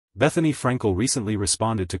Bethenny Frankel recently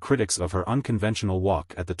responded to critics of her unconventional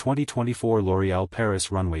walk at the 2024 L'Oréal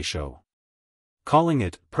Paris Runway show. Calling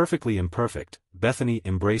it perfectly imperfect, Bethenny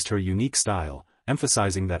embraced her unique style,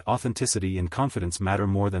 emphasizing that authenticity and confidence matter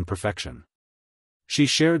more than perfection. She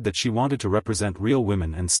shared that she wanted to represent real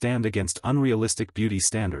women and stand against unrealistic beauty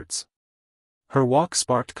standards. Her walk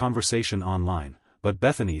sparked conversation online, but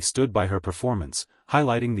Bethenny stood by her performance,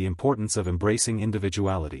 highlighting the importance of embracing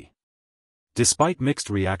individuality. Despite mixed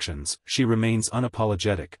reactions, she remains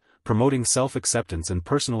unapologetic, promoting self-acceptance and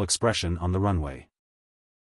personal expression on the runway.